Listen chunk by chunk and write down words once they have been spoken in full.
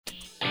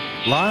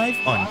Live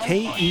on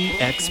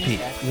KEXP,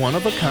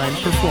 one-of-a-kind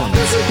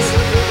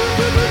performances.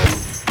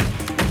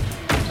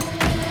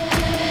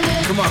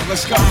 Come on,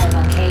 let's go.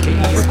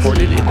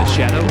 Recorded in the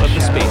shadow of the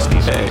space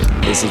station. Hey,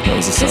 this is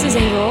Moses. This is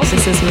Angel.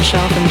 This is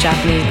Michelle from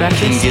Japanese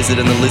Breakfast. King Gizzard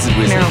and the Lizard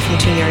Wizard. Meryl from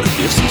Toon Yard.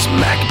 This is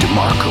Mac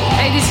DeMarco.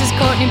 Hey, this is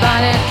Courtney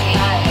Bonnet.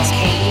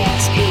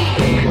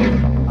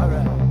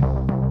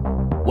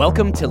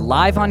 Welcome to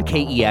Live on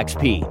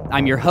KEXP.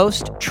 I'm your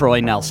host, Troy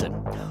Nelson.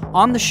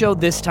 On the show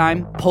this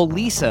time,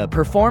 Poliça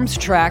performs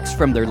tracks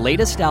from their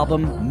latest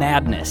album,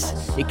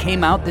 Madness. It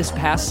came out this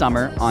past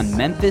summer on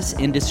Memphis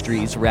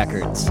Industries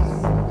Records.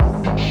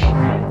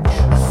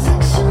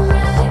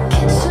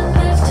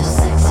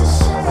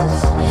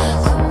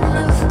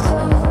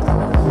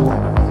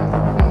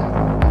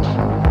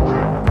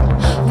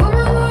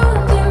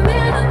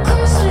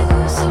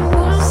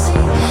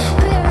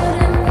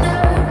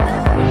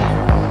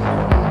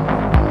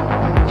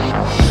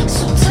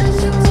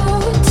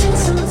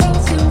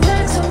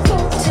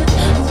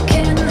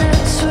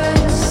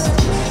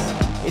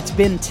 It's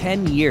been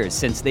 10 years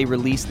since they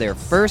released their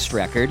first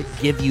record,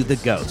 Give You the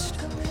Ghost.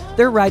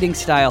 Their writing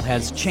style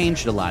has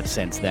changed a lot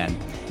since then.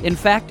 In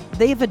fact,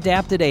 they've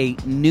adapted a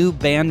new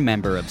band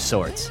member of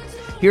sorts.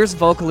 Here's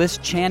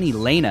vocalist Channy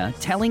Lena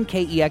telling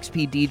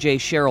KEXP DJ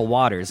Cheryl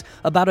Waters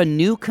about a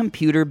new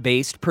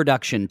computer-based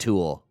production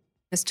tool.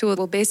 This tool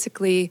will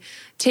basically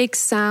take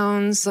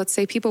sounds, let's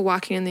say people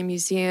walking in the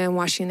museum,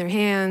 washing their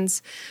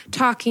hands,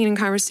 talking in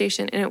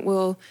conversation, and it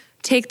will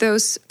take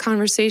those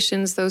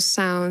conversations, those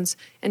sounds,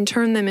 and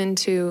turn them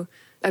into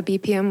a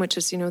BPM, which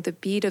is, the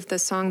beat of the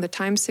song, the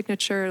time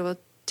signature. It will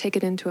take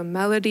it into a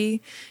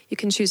melody. You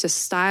can choose a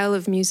style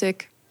of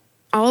music,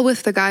 all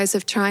with the guise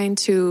of trying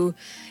to,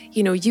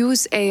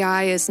 use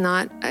AI as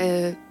not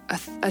a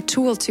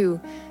tool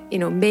to,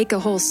 make a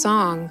whole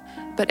song,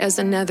 but as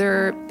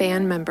another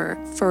band member.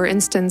 For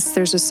instance,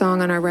 there's a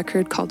song on our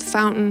record called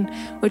Fountain,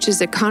 which is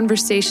a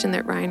conversation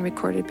that Ryan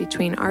recorded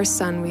between our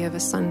son. We have a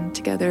son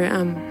together.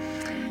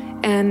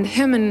 And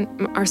him and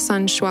our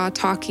son Shua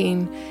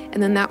talking,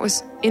 and then that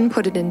was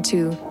inputted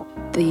into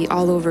the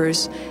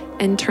all-overs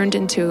and turned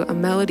into a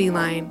melody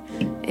line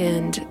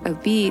and a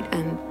beat,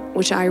 and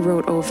which I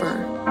wrote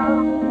over.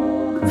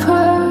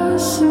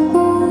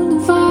 Possible to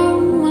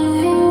find my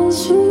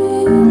hands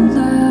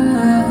relax.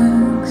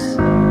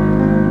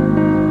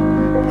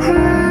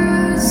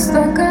 Hurts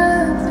like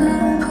I've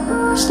been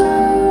pushed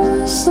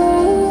aside.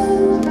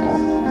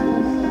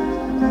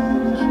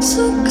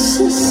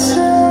 6 or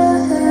 7.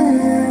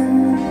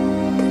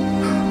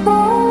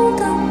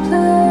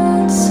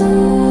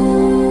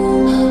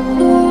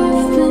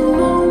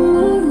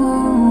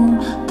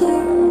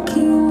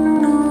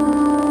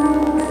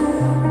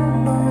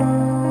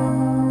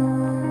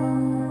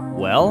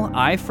 Well,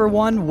 I, for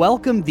one,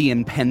 welcome the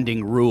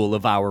impending rule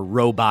of our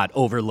robot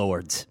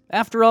overlords.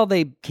 After all,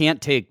 they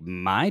can't take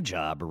my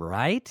job,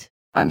 right?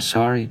 I'm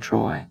sorry,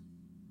 Troy.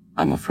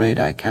 I'm afraid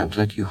I can't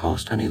let you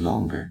host any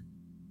longer.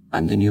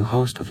 I'm the new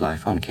host of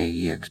Life on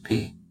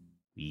KEXP.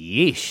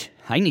 Yeesh,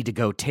 I need to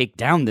go take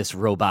down this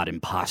robot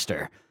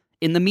imposter.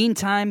 In the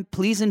meantime,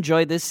 please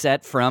enjoy this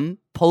set from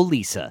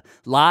Poliça,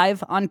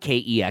 live on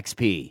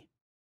KEXP.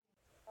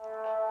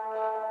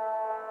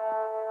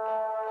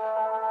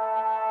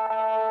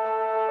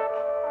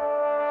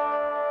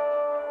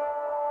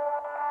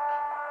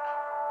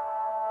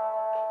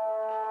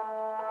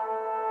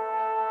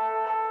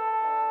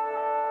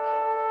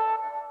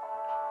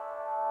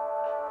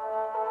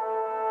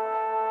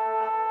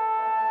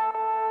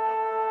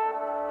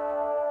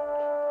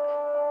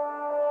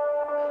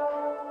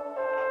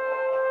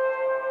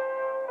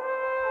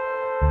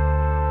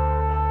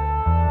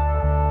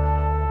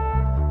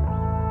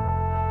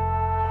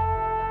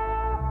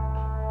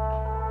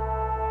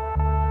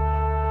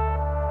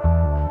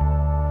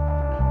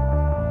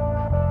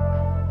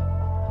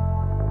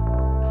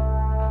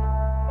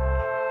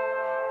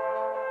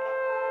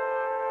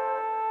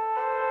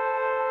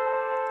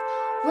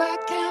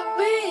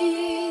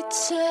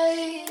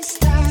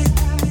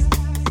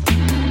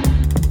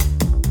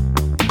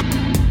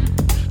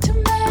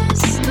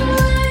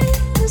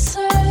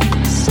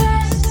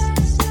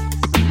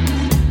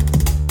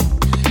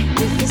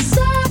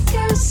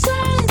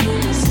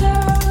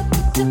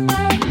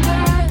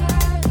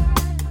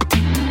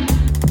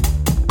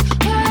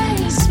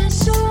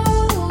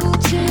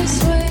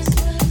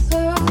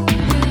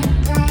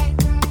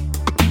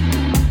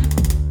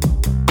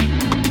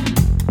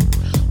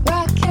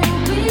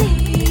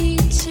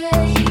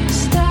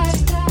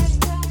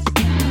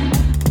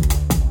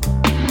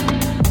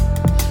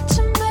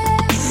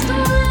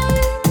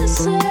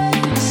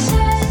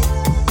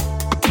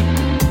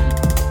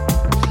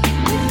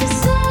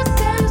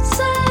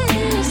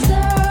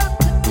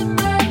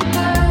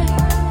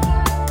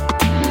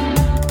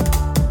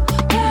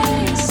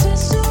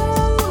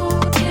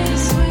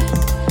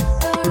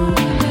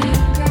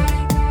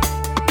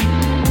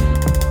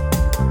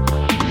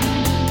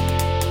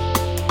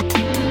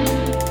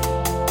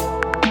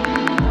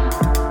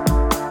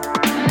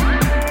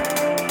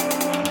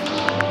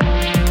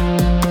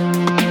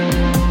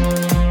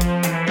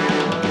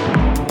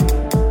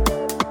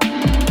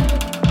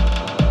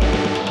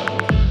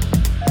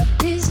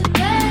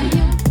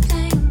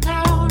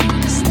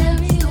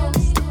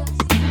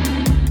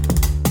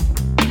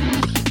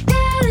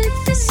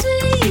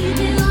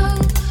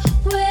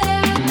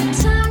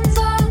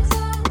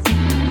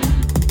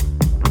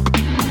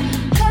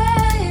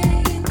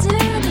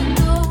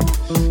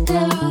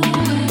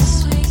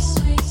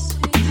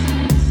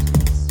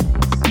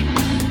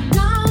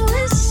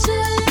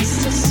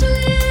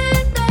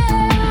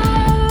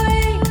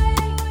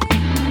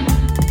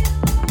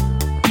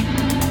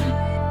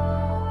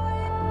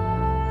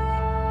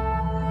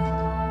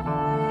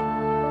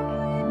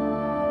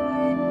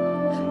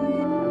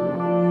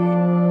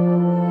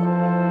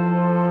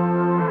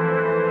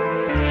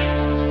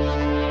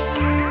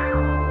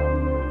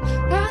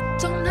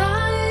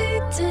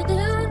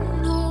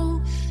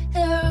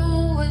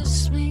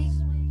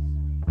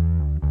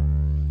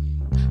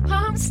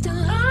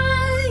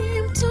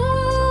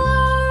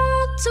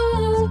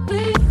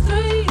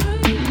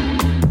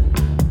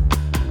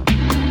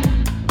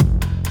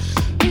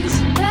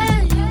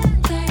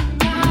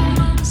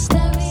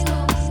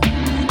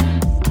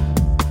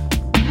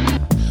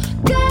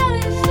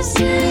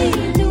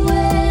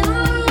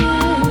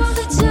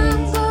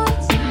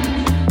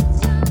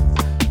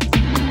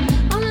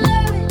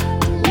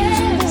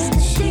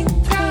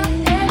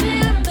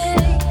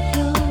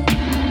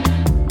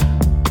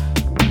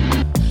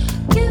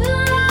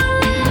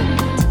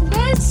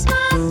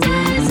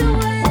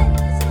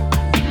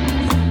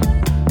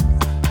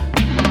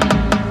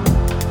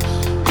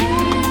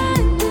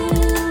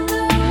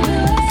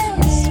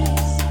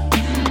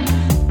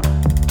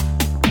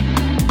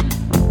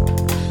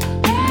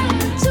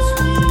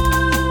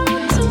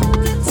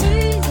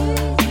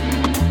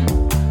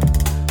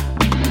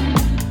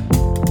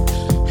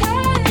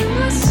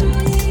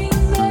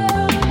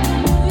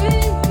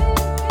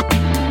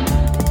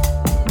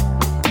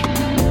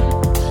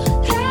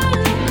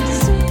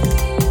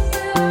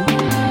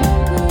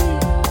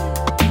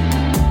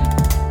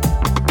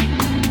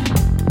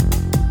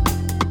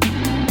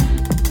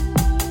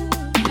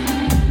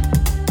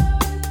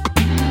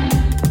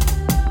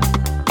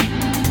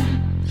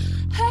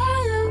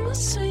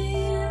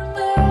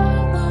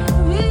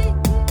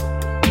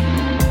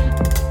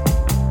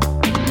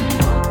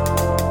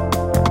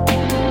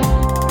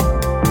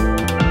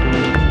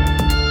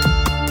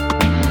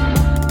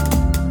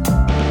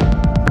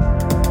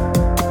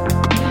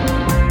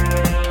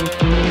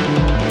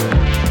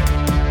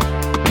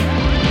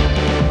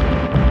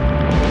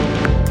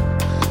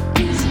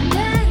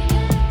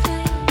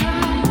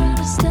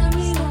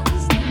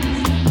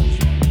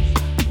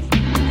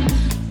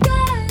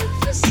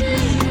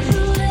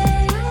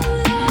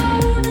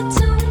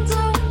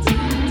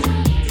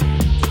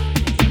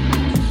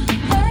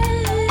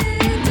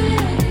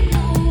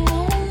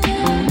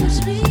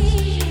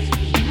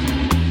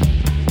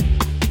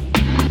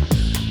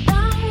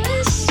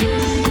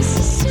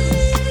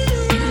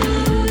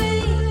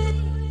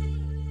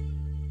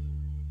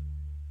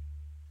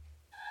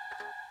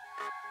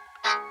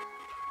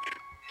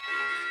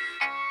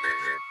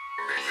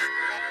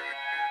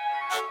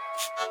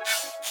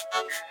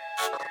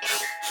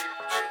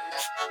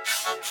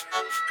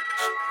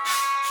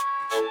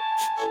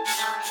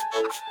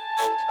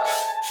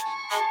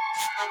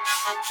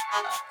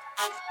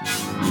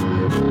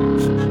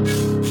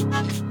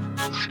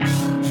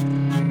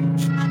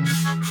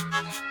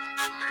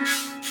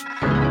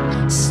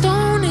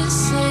 Stone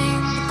is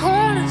in the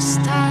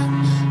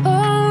cornerstone.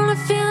 All the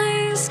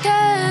feelings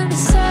can be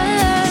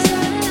said.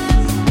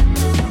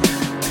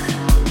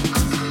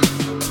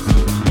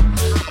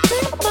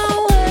 Think my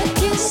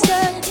work is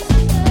dead.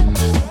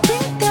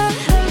 Think I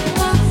hurt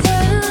my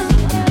friend.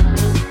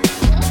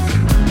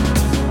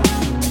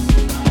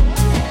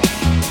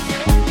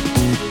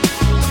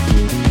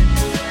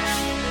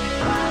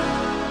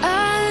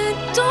 I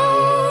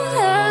don't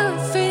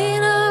have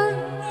freedom,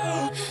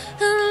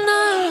 and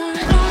I don't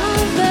know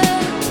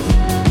bed.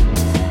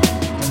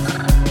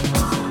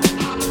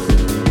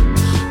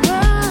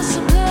 Was a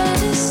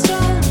bloody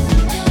stone.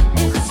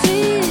 It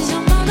feeds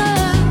your mother.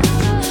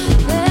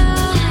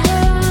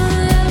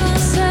 Never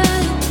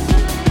said.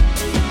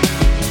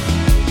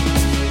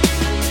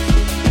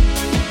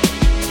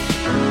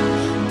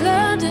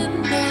 Blood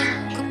and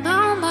milk, I'm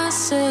out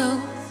myself.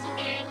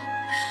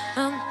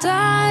 I'm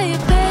dying.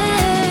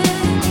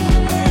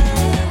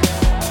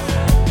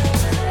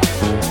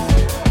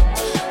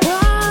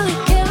 Wanna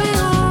carry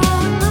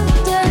on, I'm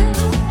dead.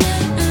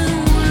 And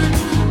one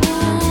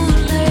more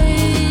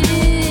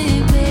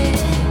lady, babe.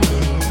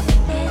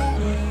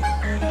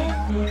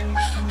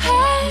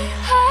 Hey,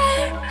 hey,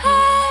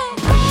 hey.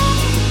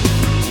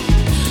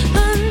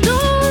 I'm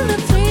doing the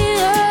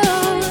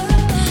freedom,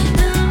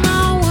 and I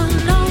want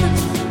know.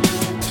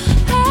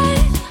 Hey,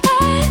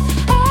 hey,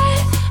 hey,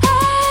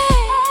 hey.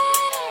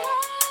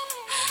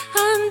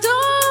 I'm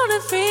doing the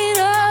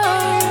freedom,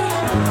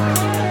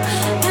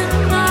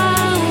 and I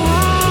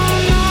want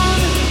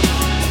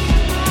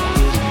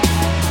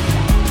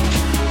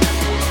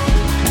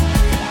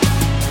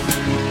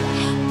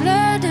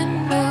blood and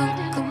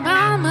milk, I'm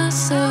out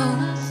myself.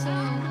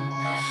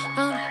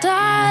 I'm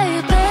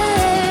dying,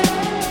 babe.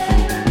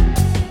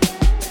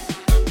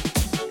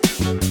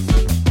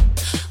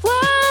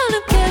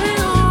 Wanna carry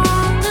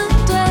on and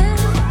dead,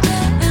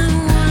 and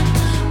one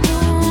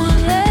more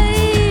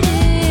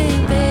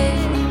lady,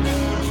 babe.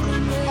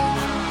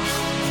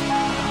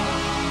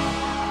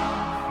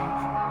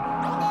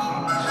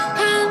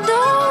 I'm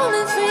doing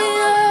the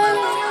freedom,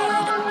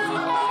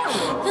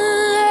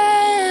 and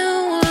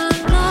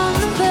one on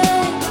the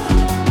bed.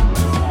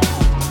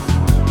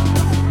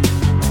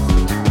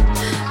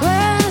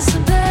 Where's the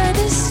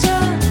bloody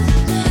stone?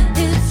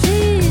 It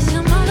feeds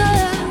your mother.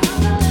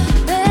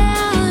 There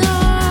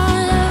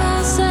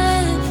are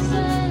said.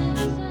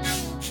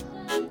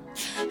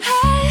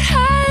 Hey,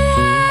 hey,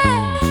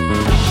 hey.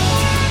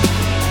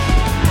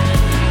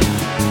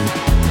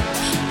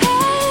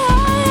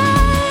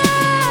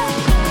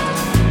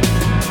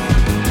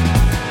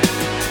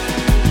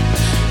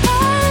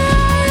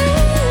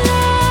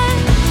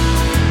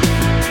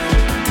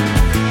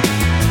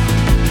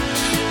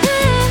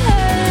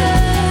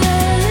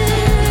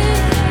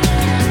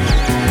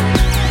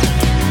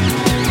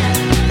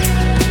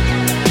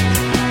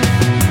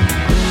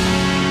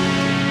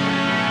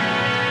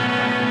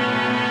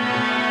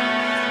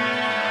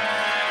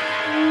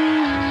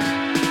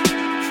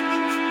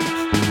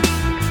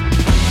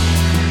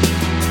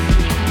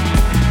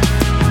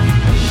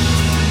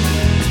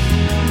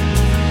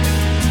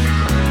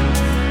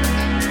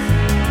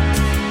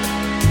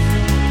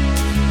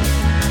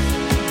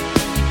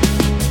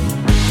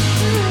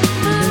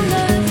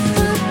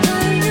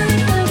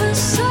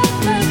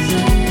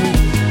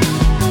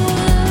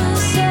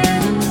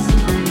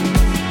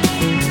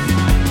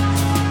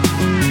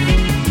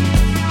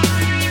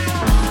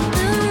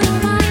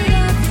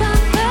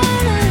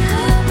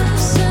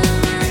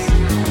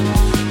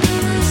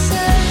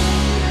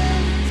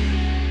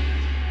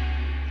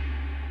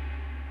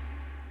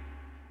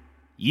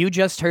 You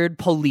just heard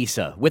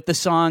Polisa with the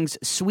songs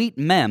Sweet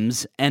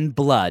Mems and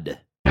Blood.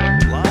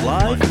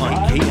 Live on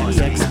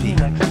KEXP.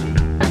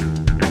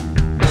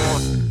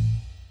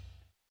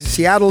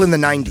 Seattle in the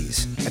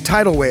 90s. A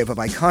tidal wave of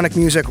iconic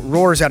music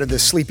roars out of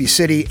this sleepy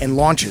city and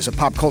launches a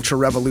pop culture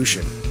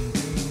revolution.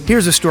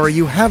 Here's a story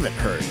you haven't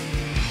heard.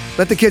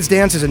 Let the Kids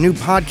Dance is a new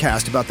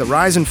podcast about the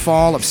rise and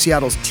fall of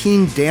Seattle's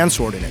teen dance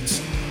ordinance,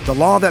 the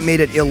law that made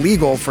it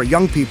illegal for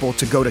young people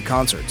to go to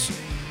concerts.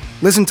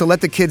 Listen to Let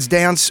the Kids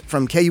Dance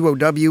from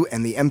KUOW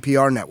and the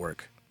NPR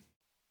network.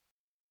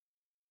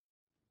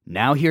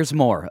 Now here's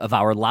more of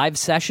our live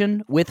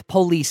session with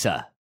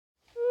Polisa.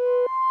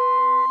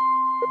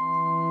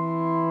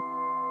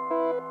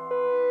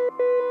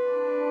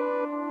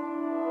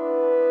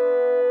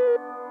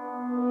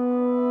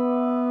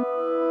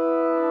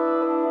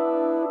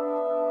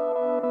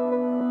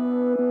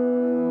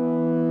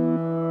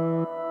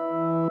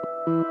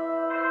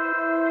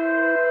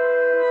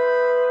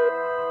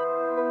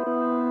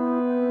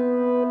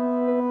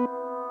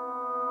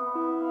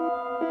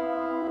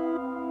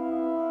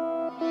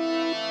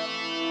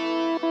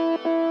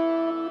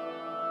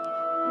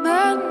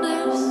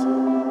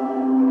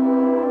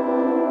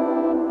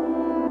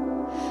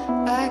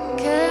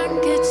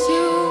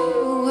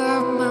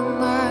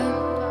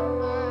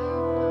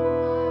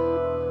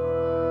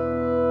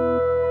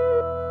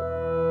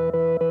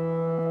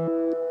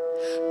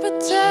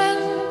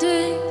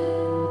 pretending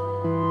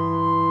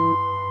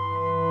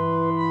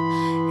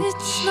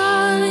it's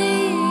not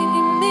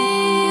leading me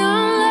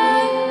on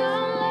life.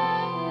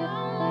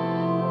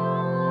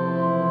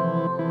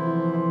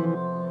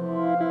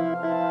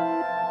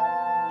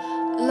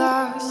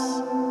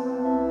 Lost.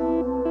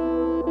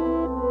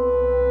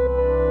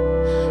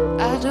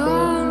 I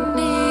don't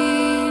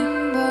need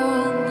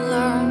more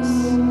loss.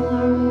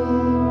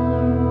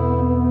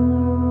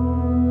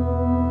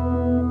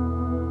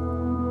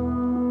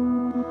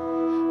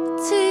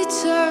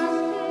 Teacher,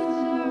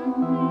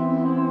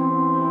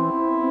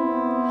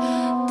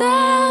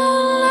 that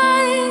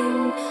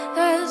light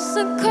has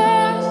a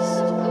cost.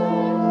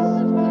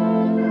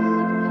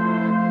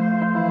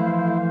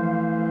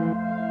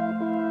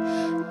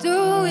 Do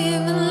we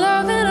even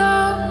love it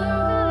all?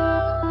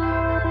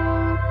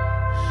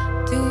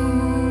 Do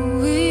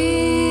we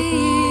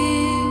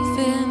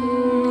even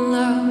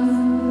love?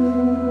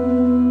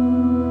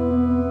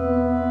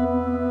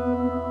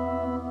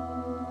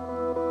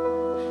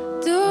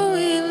 Do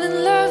we even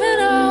love it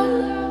all?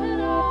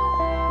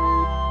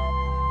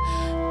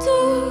 Do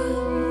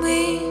we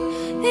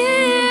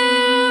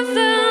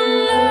even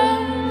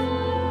love?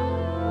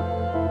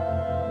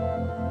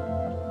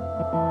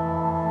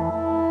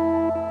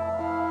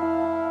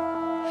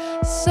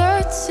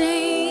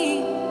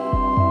 Searching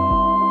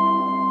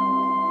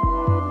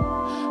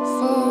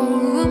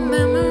for a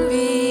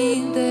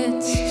memory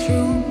that's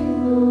true.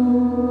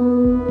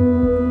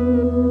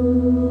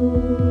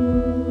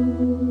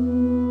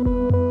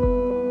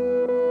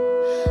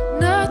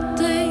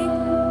 Nothing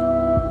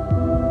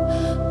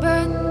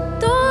but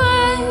the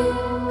way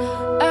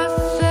I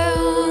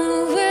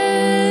felt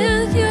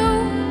with you.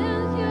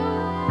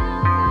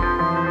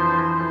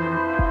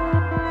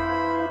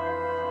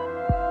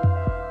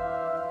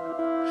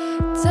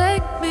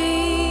 Take me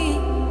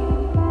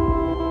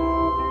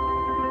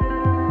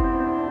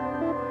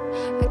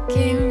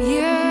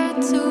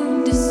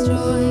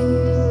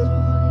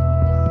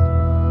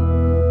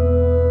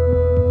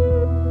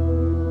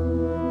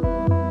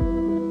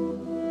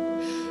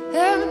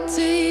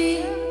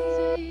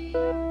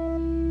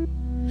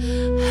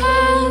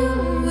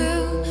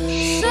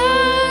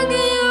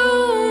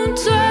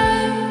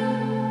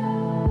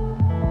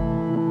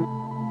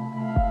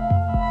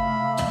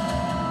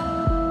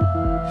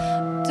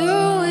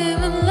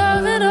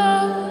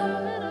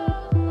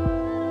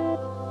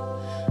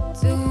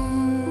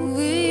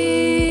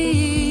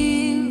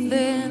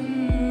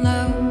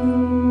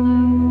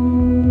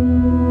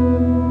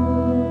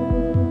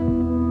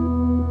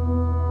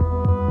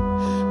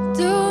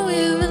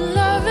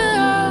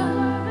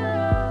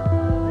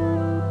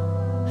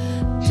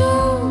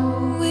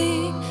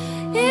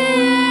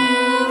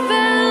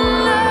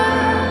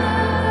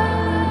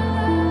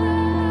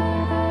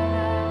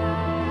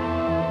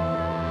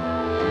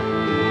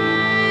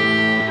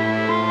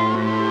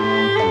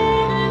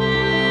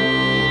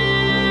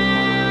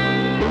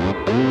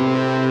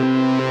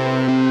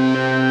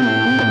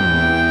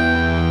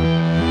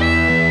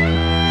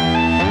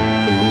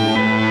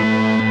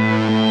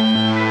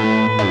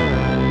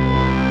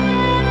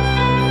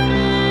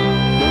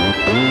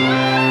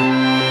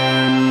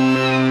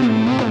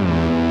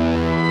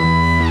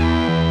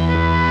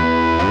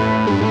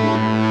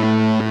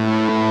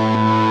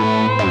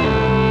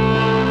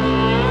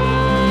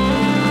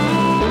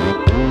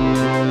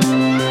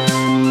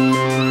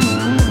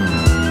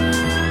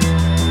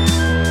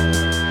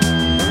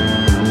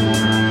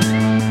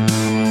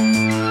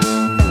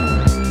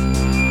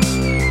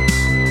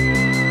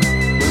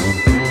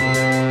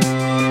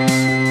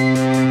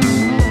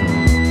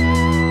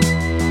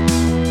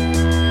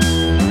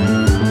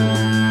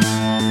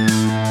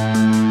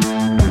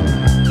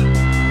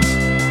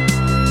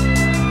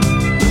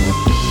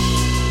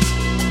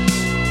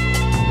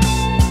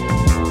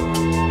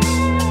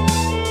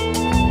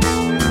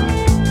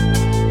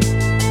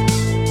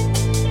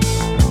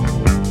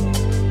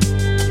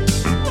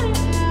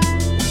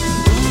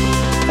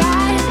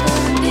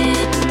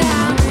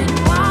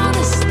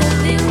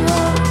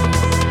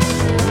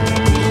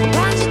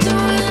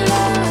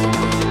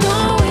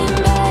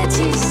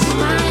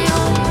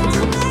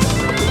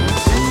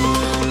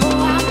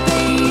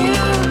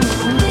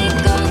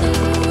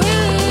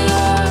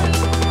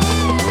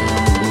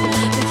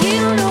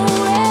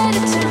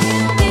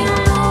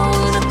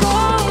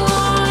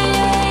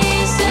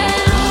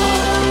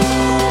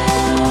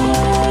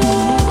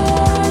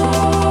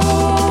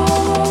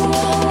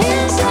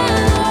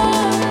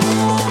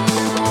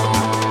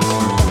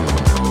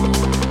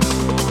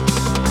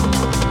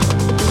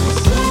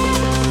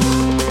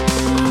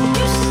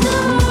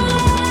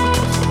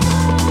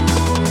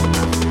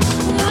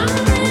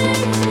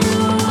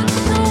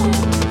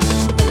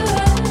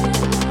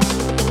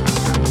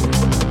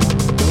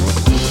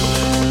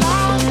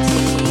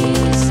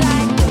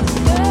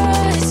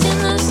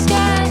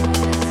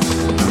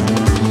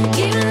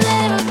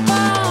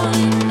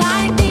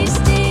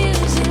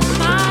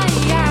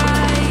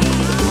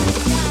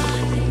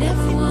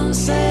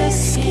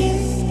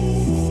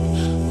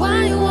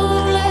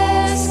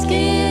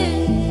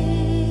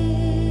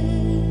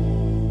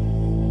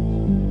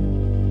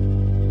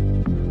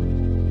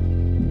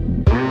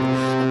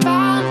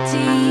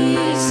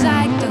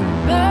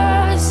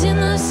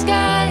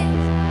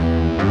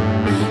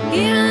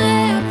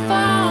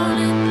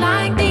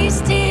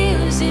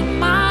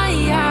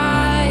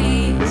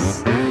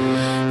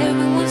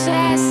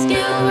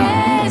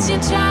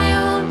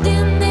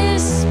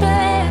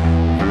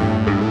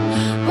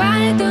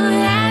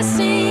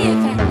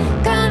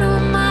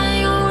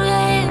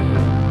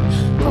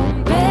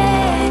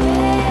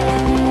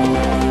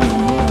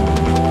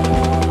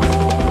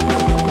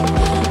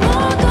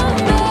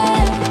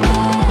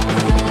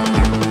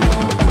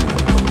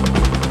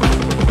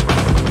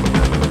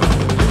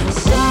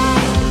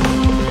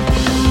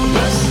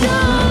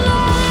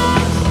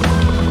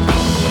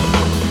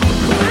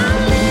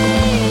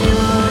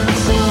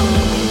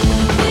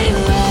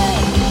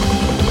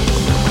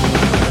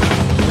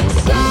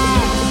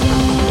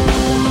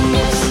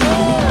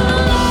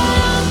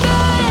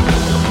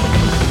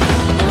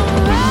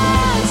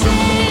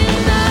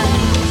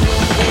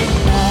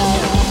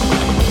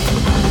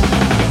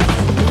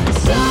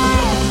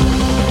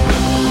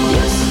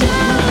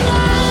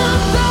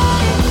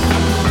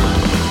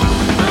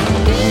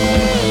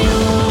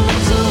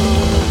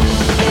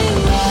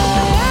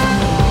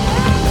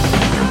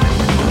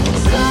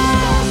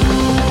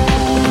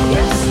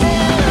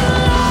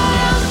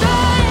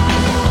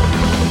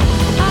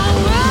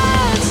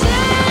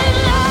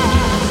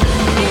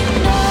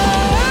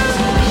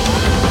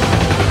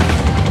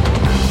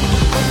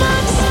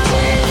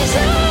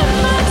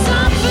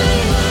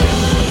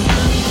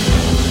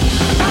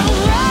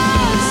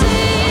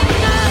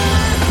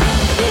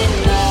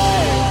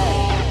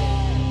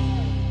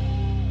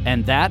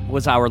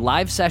was our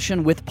live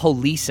session with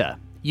Poliça.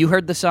 You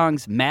heard the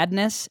songs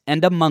Madness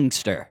and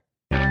Amongster.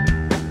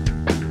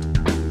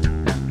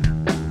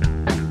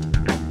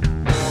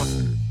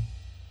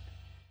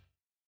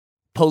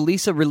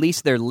 Poliça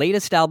released their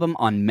latest album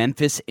on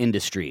Memphis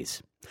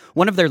Industries.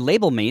 One of their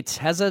label mates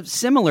has a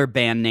similar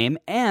band name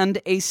and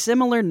a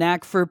similar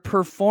knack for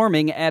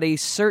performing at a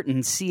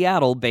certain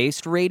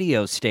Seattle-based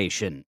radio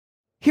station.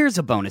 Here's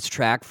a bonus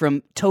track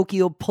from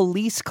Tokyo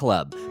Police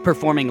Club,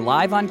 performing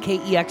live on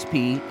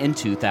KEXP in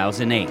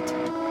 2008. It's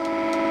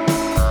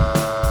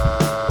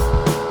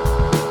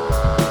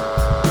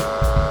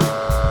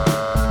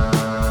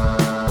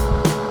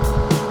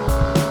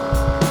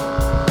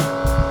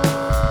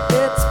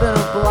been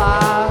a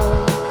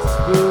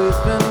blast,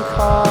 we've been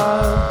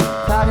caught.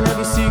 Packing up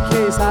your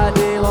suitcase, high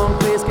day, long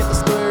place, get the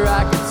story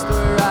right,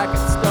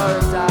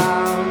 start it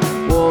down.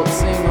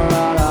 Waltzing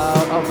right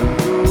out of the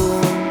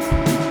room.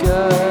 Be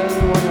good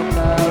when your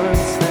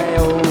parents stay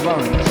over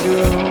in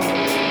June.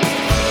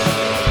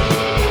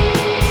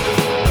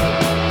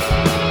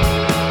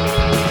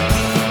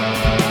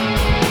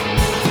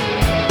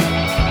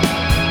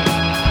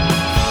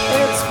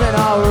 It's been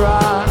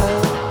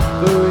alright,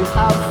 but we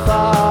have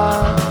fun.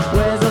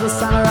 Where's all the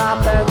samurai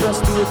pair,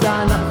 just do it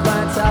down, not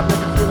flying top,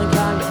 never feeling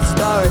kind, get the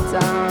story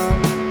down.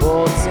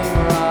 Waltzing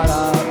right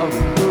out of the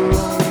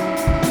room.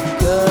 Be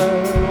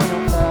good when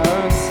your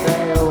parents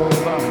stay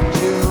over in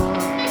June.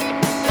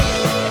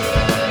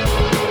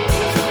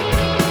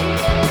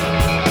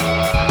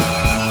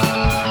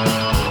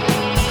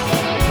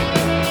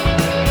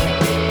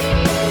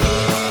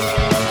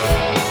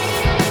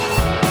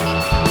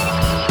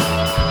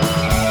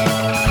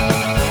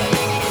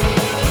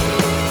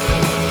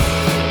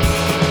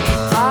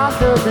 I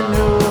heard the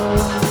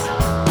news,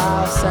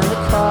 I'll send a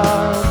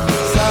card.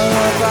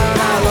 Saturday by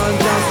night, Long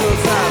John still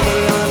time. Put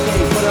it on a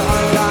page, put it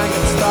online,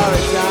 get the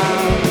story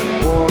down.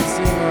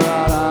 Waltzing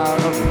right out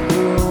of the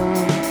room.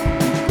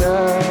 Be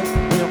good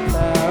when your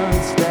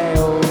parents stay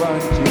over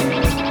in June.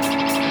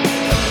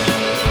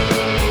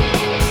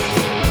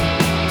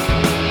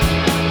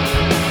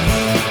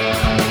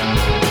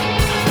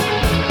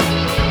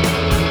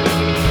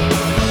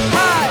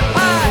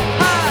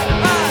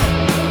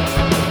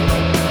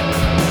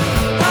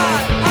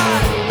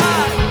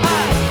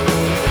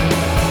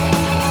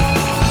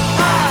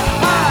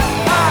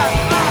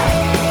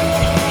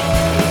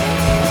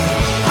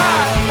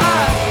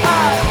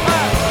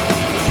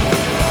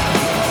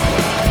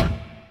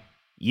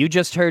 You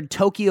just heard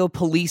Tokyo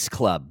Police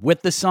Club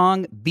with the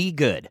song Be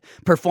Good,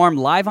 performed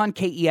live on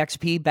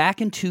KEXP back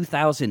in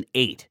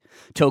 2008.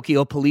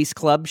 Tokyo Police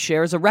Club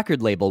shares a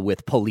record label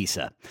with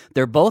Poliça.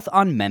 They're both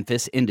on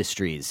Memphis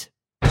Industries.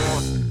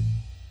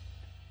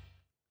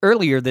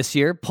 Earlier this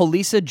year,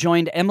 Poliça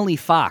joined Emily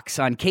Fox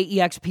on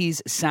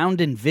KEXP's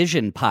Sound and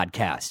Vision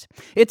podcast.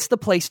 It's the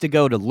place to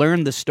go to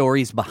learn the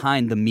stories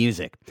behind the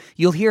music.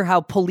 You'll hear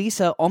how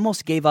Poliça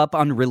almost gave up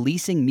on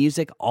releasing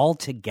music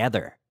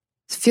altogether.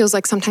 It feels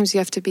like sometimes you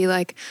have to be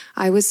like,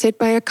 I was hit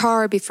by a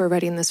car before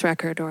writing this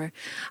record, or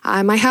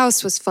my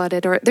house was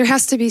flooded, or there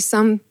has to be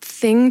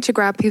something to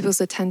grab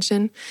people's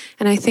attention.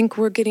 And I think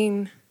we're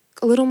getting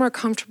a little more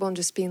comfortable in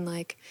just being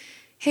like,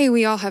 hey,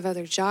 we all have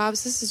other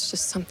jobs. This is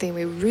just something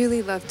we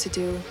really love to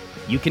do.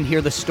 You can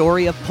hear the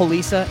story of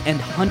Poliça and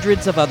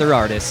hundreds of other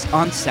artists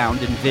on Sound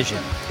and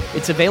Vision.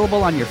 It's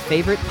available on your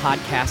favorite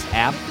podcast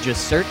app.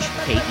 Just search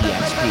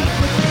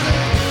KEXP.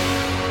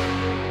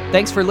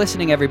 Thanks for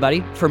listening,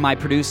 everybody. For my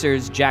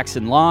producers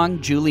Jackson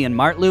Long, Julian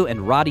Martlew,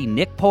 and Roddy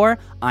Nickpour,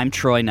 I'm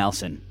Troy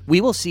Nelson. We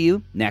will see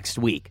you next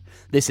week.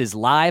 This is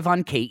Live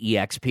on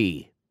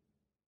KEXP.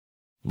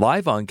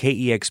 Live on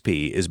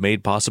KEXP is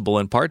made possible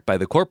in part by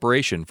the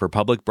Corporation for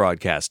Public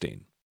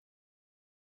Broadcasting.